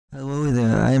Hello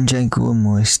there, I am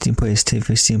GiantGrotle, Steam Players Tape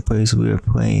for Steam Players. We are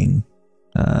playing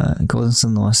Golden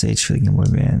Sun Lost Age for the Game Boy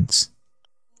Advance.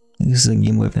 I think this is a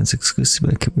Game Boy Advance exclusive,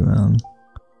 but I could be wrong.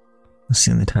 I'll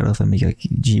see in the title if I make like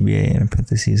GBA and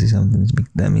parentheses or something.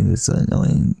 That means it's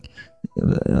only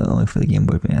for the Game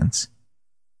Boy Advance.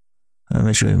 I'm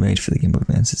not sure it's made for the Game Boy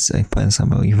Advance. It's like playing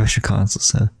something about your virtual console,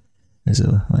 so there's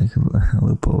a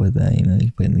loophole with that. You know,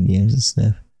 you playing the games and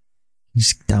stuff. You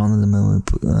just download them and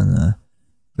put on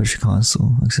virtual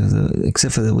console,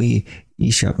 except for the Wii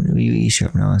eShop. The Wii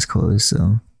eShop now is closed,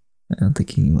 so I don't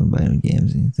think you can buy any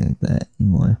games or anything like that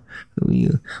anymore for the Wii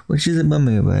U, which is a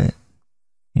bummer, but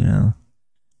you know,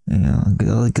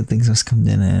 all the good things must come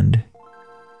to an end.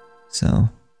 So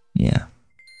yeah,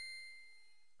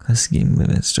 classic Game Boy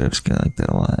Advance strips, kind of like that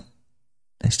a lot.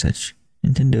 Nice touch,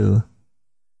 Nintendo.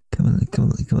 Come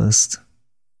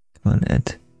on,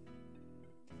 Ed.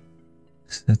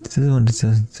 So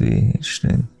 2003,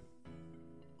 interesting.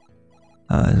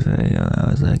 I was very young. I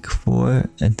was like 4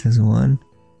 in 2001,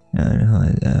 and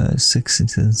I was 6 in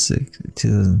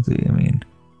 2003. I mean,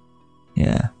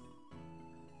 yeah.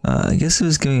 I guess it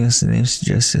was giving us the name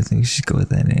suggested. I think we should go with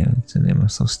that name. To name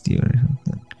ourselves Steven or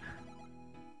something.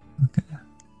 Okay.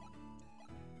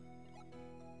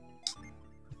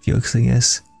 Felix, I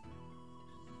guess.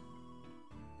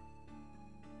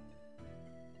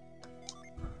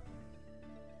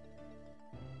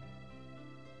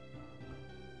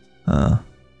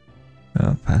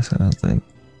 No password, I don't think.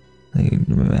 I think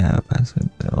you may have a password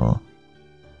at all.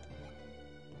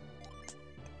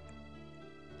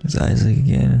 There's Isaac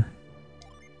again.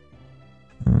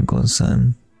 Golden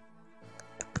Sun.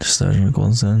 Just starting with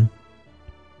Golden Sun.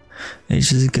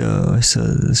 Ages ago, I saw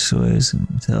the stories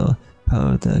and tell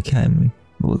power of the academy.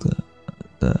 Well,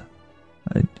 the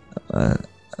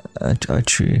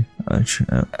archery.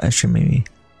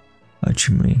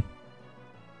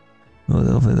 Rolled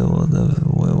over the world of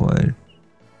worldwide.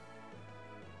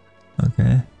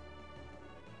 Okay.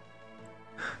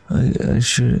 I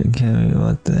should carry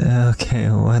what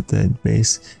the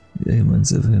base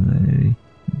humans of humanity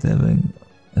having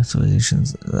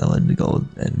civilizations that led to gold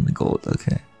and the gold.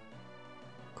 Okay.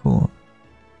 Cool.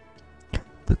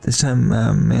 But this time,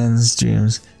 man's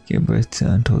dreams gave birth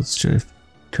to untold strife,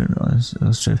 dreams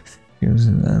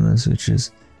and endless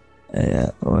riches,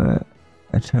 or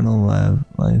eternal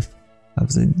life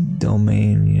of the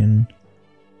dominion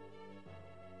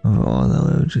of all the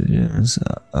little dreams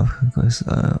of conquest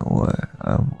war.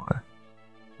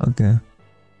 Okay.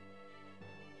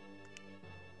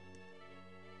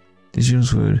 The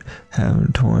dreams would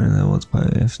have torn the world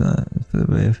apart if not for the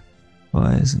brave,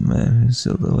 wise men who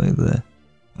sealed away the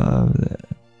power of the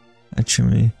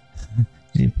archery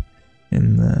deep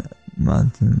in the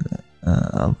mountain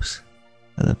Alps.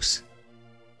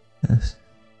 Yes.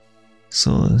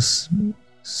 Soulless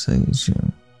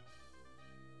Signature.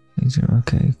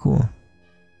 Okay, cool.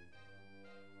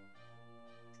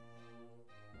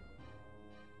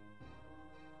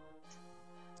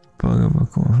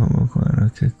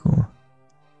 Okay, cool.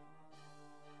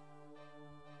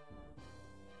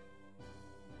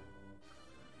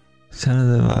 Son of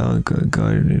the Violet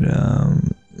guarded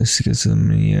the secrets of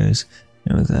many years,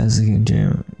 and with Isaac and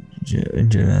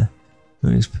Jenna,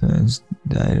 whose parents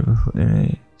died in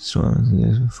a storm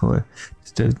years before,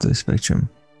 disturbed the sanctum.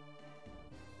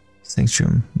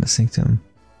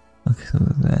 Okay, so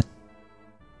with that.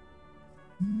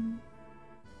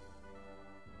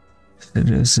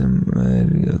 Seduced and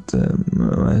married of the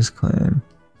Morais clan,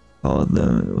 followed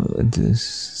them into the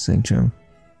sanctum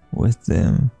with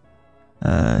them.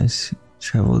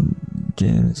 Traveled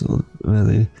Jan's old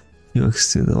brother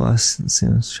Felix through the lost and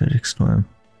same tragic storm.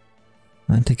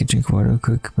 I'm gonna take a drink of water real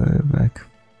quick, but right back.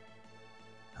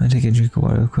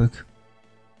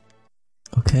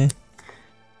 Okay.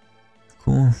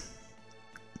 Cool.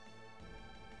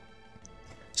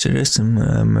 So there's some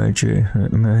merger.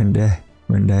 Miranda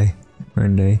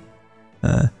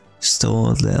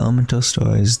stole the elemental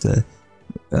stars, the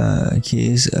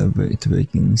keys to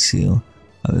breaking the seal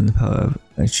of the power of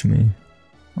Ultramarine.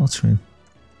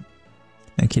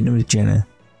 I kingdom of Jenna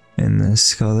and the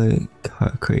scholar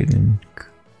Creighton.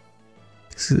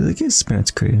 So I guess it's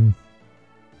pronounced Creighton.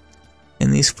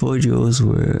 And these 4 jewels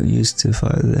were used to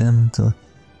fire the elemental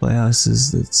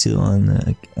lighthouses that seal on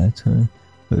the Ultramarine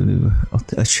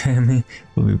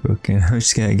will be broken. I'm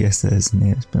just gonna guess that his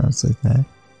name is pronounced like that.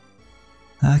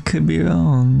 I could be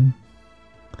wrong.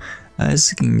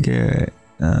 Isaac and Garrett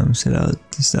set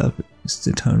out to stop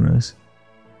Statonos.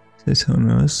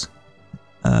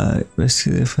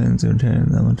 Rescue their friends and return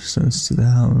the elemental stones to the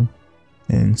home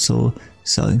and soul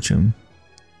Salictrum.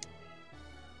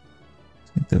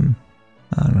 Take them.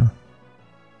 I don't know.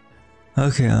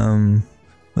 Okay,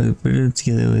 we put it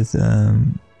together with a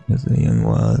young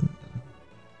wild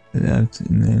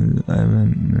named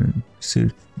Ivan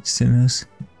pursued Stenos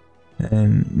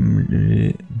and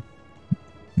murdered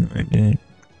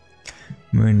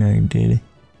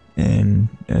and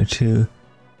two.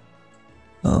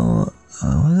 What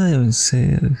did I even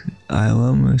say?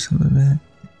 Iowa or something like that.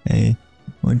 I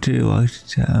went to walk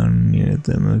to town near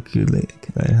the Mercury Lake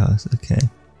Lighthouse. Okay.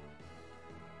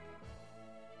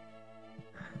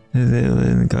 They were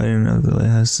in the garden of the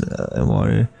lighthouse,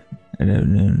 water,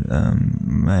 and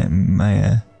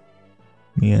Mia,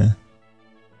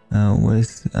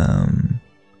 with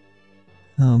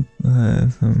help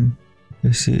from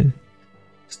pursued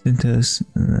Stentos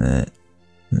in that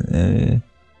area.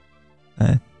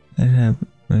 I have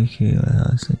Mercury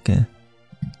Lighthouse. Okay.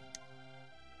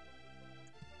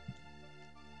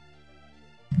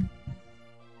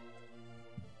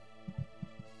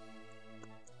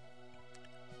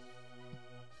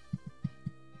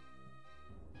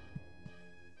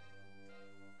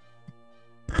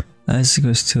 Isaac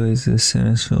was towards the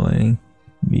centers for lighting,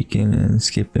 beacon, and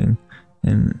skipping,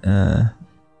 and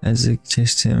Isaac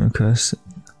chased him across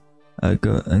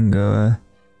Angora,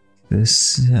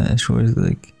 this shores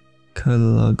like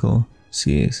Calago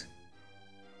seas.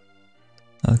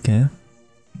 Okay.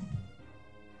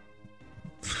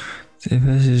 The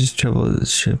passengers troubled the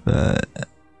ship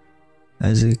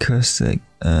Isaac crossed the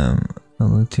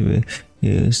to be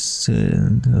used to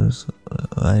those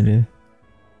lighter.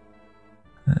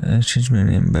 I changed my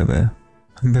name, Bubba.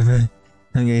 Bubba.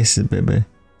 I guess it's Bubba.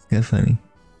 It's kind of funny.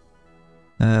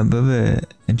 Bubba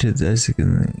entered Isaac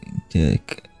in the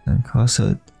dick and crossed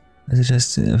as a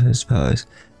test of his powers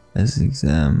as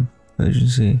exam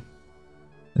urgency.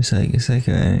 Psych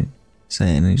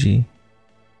energy.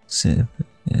 Psy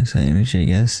energy, I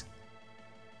guess.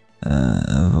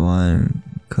 Of one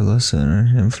colossal and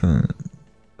him from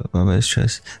Bubba's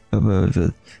trust. Bubba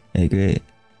revealed a great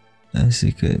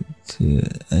secret to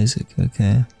Isaac.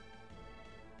 Okay.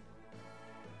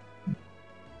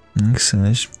 Thanks so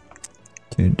much.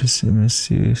 Dude, just a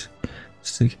mysterious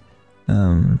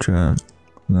drum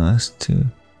lost to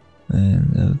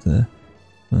land of the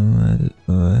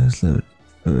has lived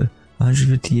for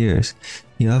 150 years.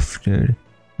 He offered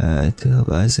to help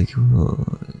Isaac,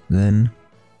 who then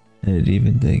had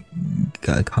even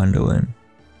got a condo in.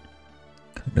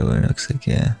 Looks like,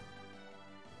 yeah.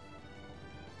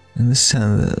 And this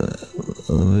time,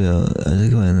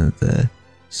 Isaac learned that the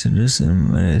Cinders and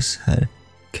Midas had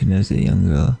kidnapped a young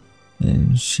girl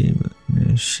in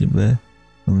Sheba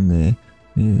whom they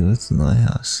needed with the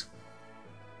lighthouse.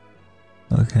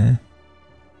 Okay.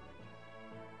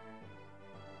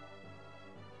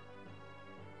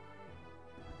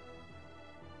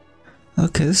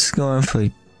 Okay, this is going for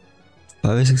like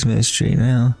 5 or 6 minutes straight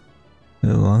now. A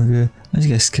little longer. I'm just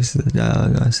gonna skip to the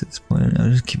dialogue at this point. I'll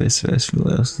just keep it fast for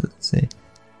what else to say.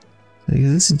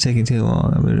 Because this is taking too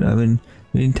long. I've been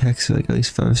reading text for like at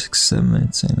least 5 or 6, 7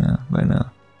 minutes right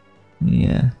now.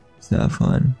 Yeah, it's not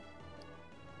fun.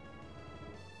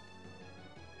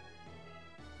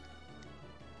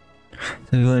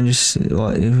 So if you want to just,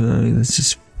 let's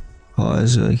just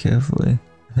pause really carefully.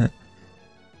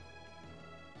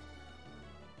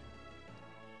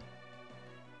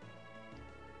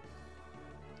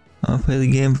 I'll play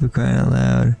the game for crying out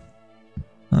loud.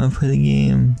 I'll play the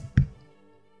game.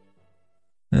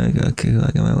 There we go, okay,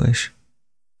 I got my wish.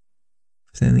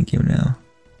 Playing the game now.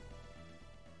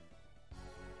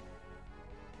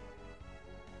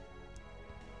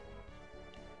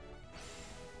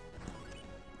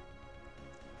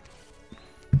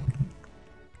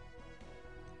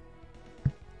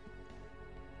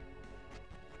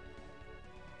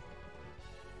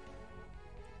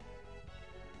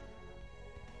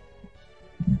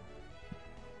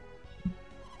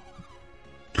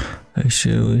 Are you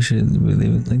sure we should be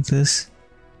leaving like this?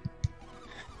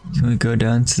 Can we go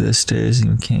down to the stairs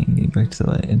and we can't get back to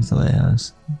the into the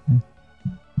lighthouse? Okay.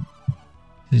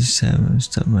 You just haven't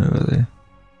stopped my brother.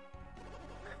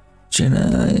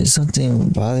 Jenna, is something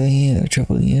bothering you or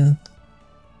troubling you?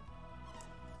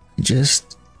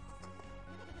 Just...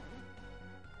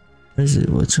 What is it?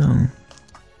 What's wrong?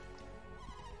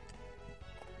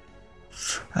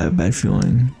 I have a bad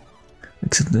feeling.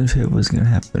 Like something terrible was gonna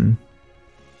happen.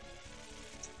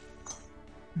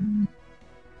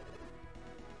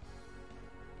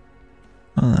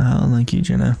 Oh, how like you,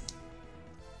 Jenna.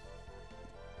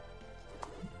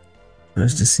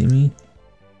 First to see me.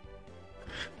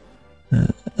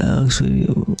 Alex, what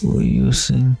you were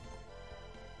saying?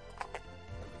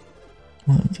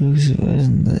 What jokes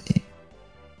wasn't that?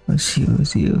 What's she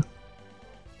with you?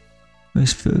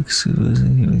 Miss Brooks was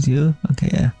anything with you? Okay,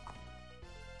 yeah.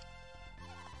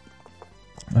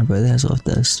 My brother has off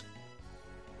dust.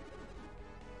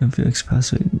 Miss Brooks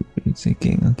possibly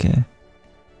thinking, okay.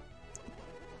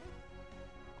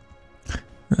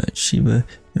 Right, Sheba,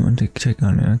 you want to check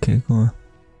on her? Okay, cool.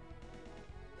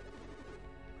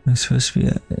 I'm supposed to be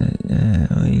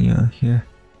you're here.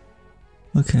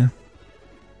 Okay.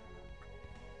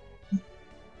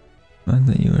 I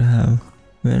thought you would have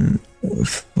been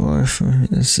far from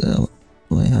this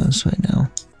lighthouse right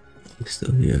now. You're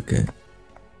still here, okay.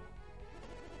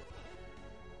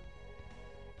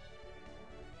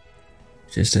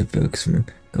 Just that folks from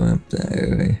going up that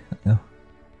area. I know.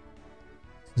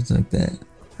 It's like that.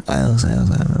 Aisles, I don't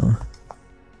know.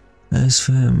 As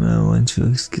for him, once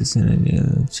Felix gets in the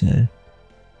other chair,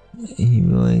 he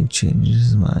really changes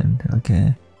his mind,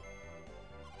 okay?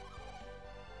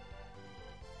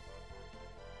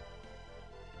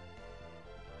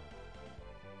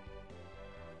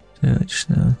 So just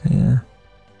now, okay, yeah.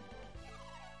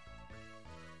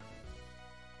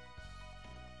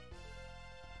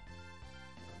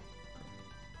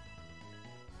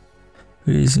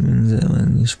 Crazy means that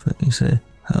when you say,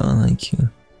 I don't like you.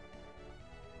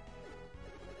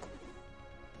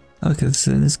 Okay,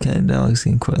 so this kind of dialogue's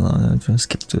getting quite long. I'm trying to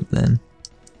skip to it then.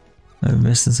 I'm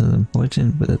missing something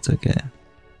important, but that's okay.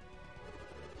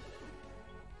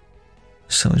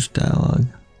 So much dialogue.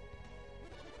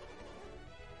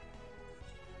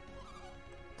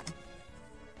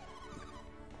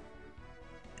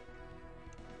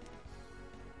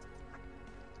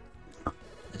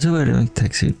 Is there a way to make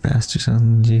text read fast or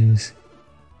something? Jeez.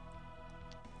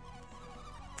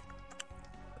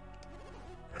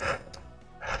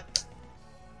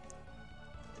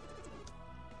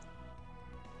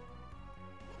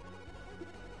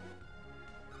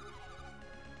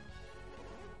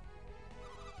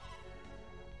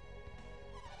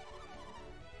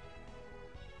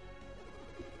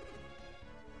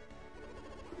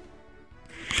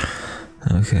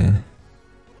 Okay.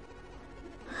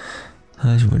 How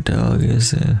much more dialogue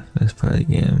is there? That's part of the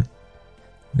game.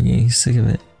 I'm getting sick of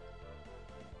it.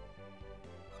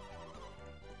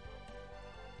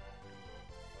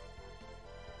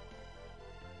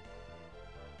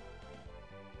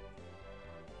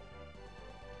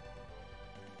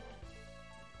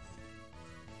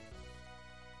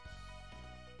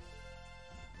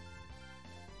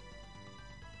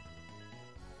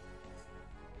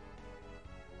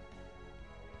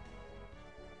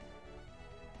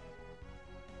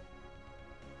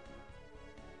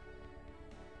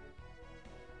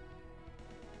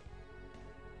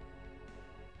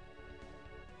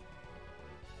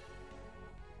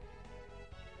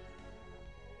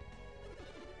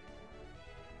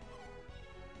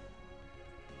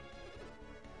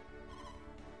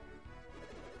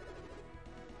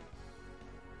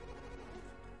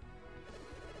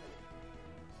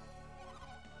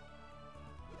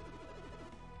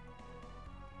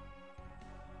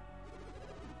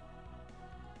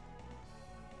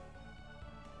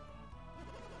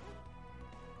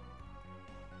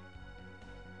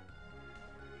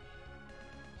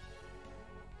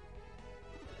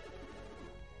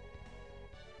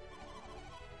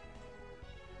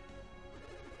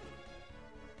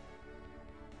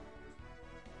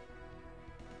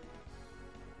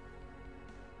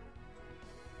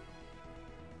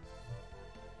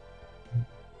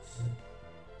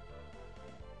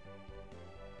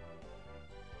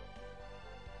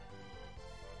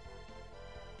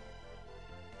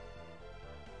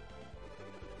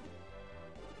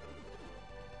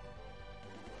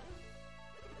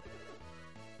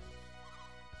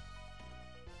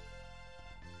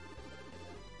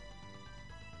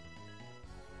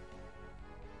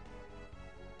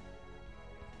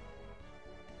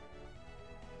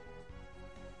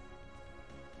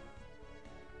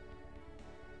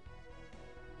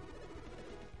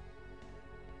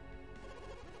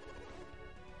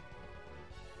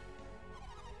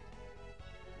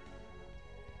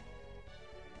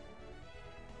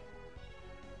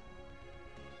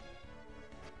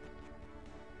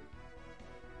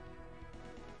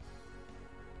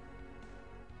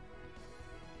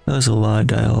 That was a lot of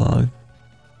dialogue.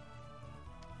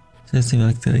 Something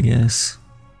like that, I guess.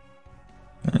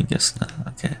 I guess not.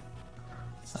 Okay.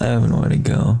 I have nowhere to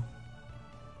go.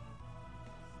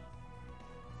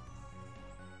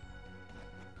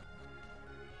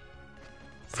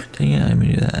 Dang it, I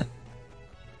didn't do that.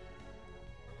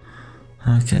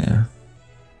 Okay.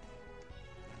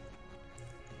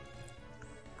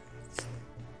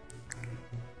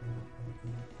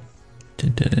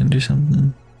 Did I do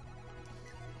something?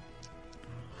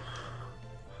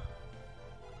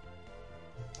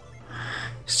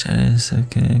 Status,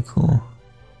 okay, cool.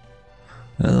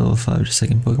 Level 5 just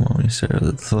second Pokemon when you start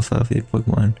level 5 with your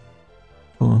Pokemon.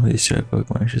 Cool, when you start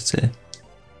Pokemon I should say.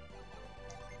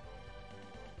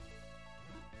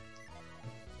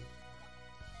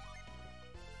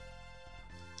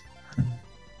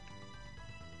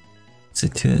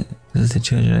 This is the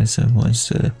 297 points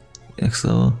to X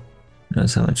level.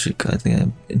 Notice how much you got, I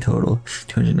think in total.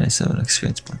 297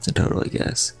 experience points in total, I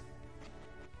guess.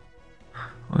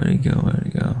 Where'd he go? Where'd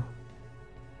he go?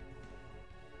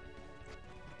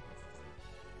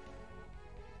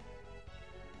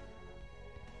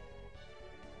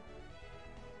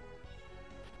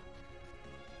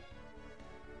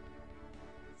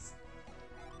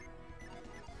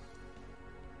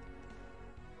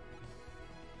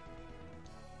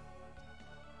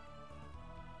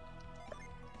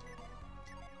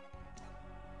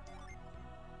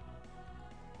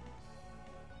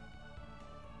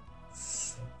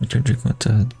 I tried to drink my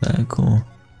back, cool.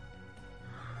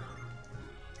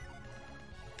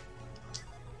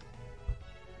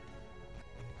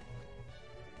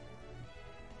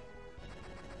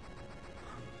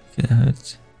 Okay, that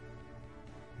hurts.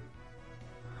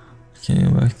 Okay,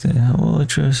 back there. How will I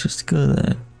try to go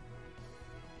there?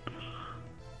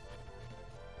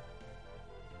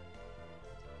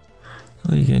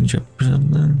 Oh, you can jump or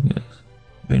something? Yes.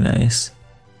 Very nice.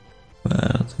 But I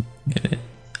don't think we can get it.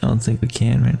 I don't think we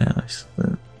can right now.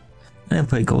 I didn't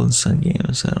play Golden Sun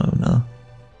games, so I don't know.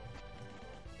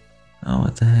 Oh,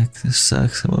 what the heck? This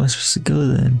sucks. Where am I supposed to go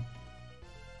then?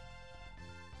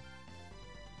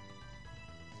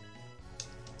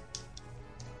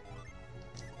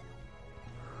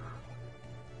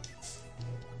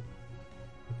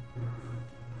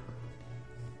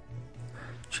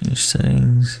 Change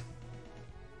settings.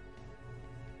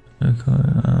 Okay,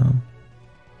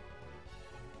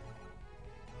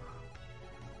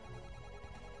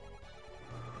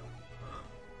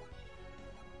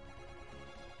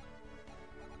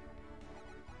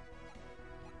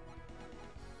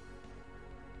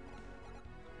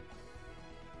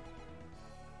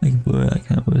 like blue, that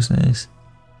kind of was nice.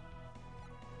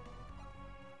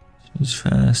 Speed's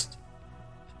fast.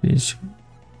 Speed's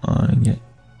on again.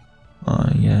 On,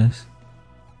 I guess.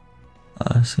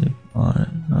 Sleep on it.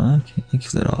 Oh, okay, I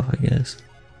keep that off, I guess.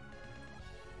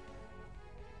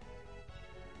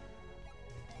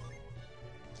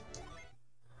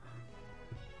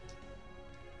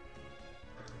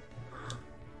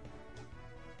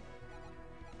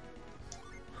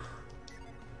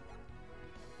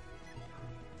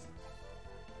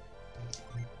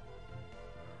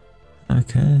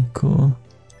 Okay, cool.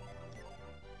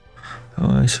 How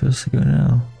am I supposed to go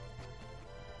now?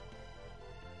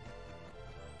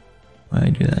 Why I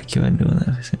do that? I keep on doing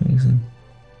that for some reason.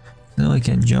 No, I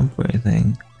can't jump or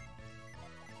anything.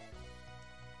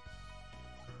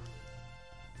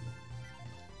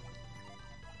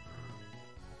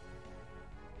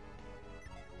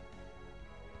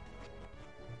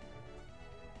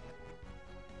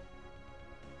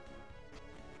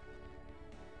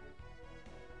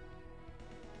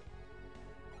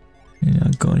 You're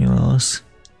not going anywhere else.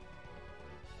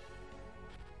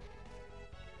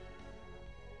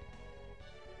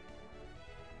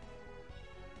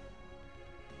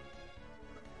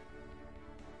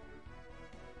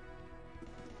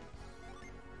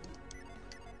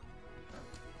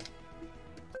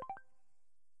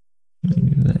 Do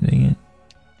that, dang it.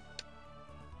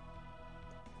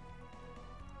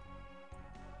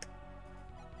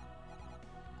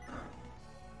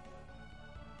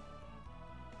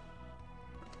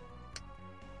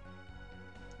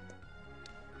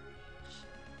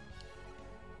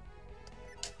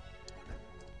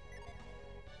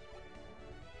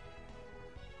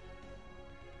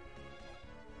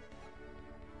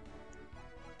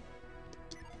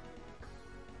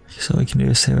 So we can do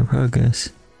is save our progress.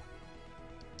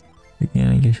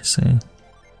 Again, I guess you say.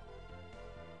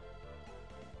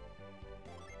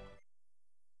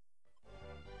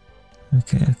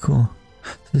 Okay, cool. So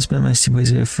this has been my Steam Plays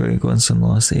video for Golden Sun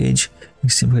Lost Age.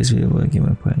 Next Steam Plays video, what game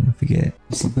am I playing? I forget.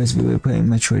 Steam Plays video, we're playing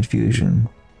Metroid Fusion.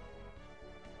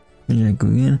 And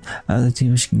going in, out of the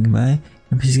team, goodbye.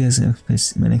 And please you guys in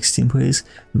my next Steam Plays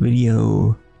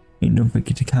video. And don't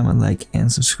forget to comment, like,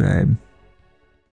 and subscribe.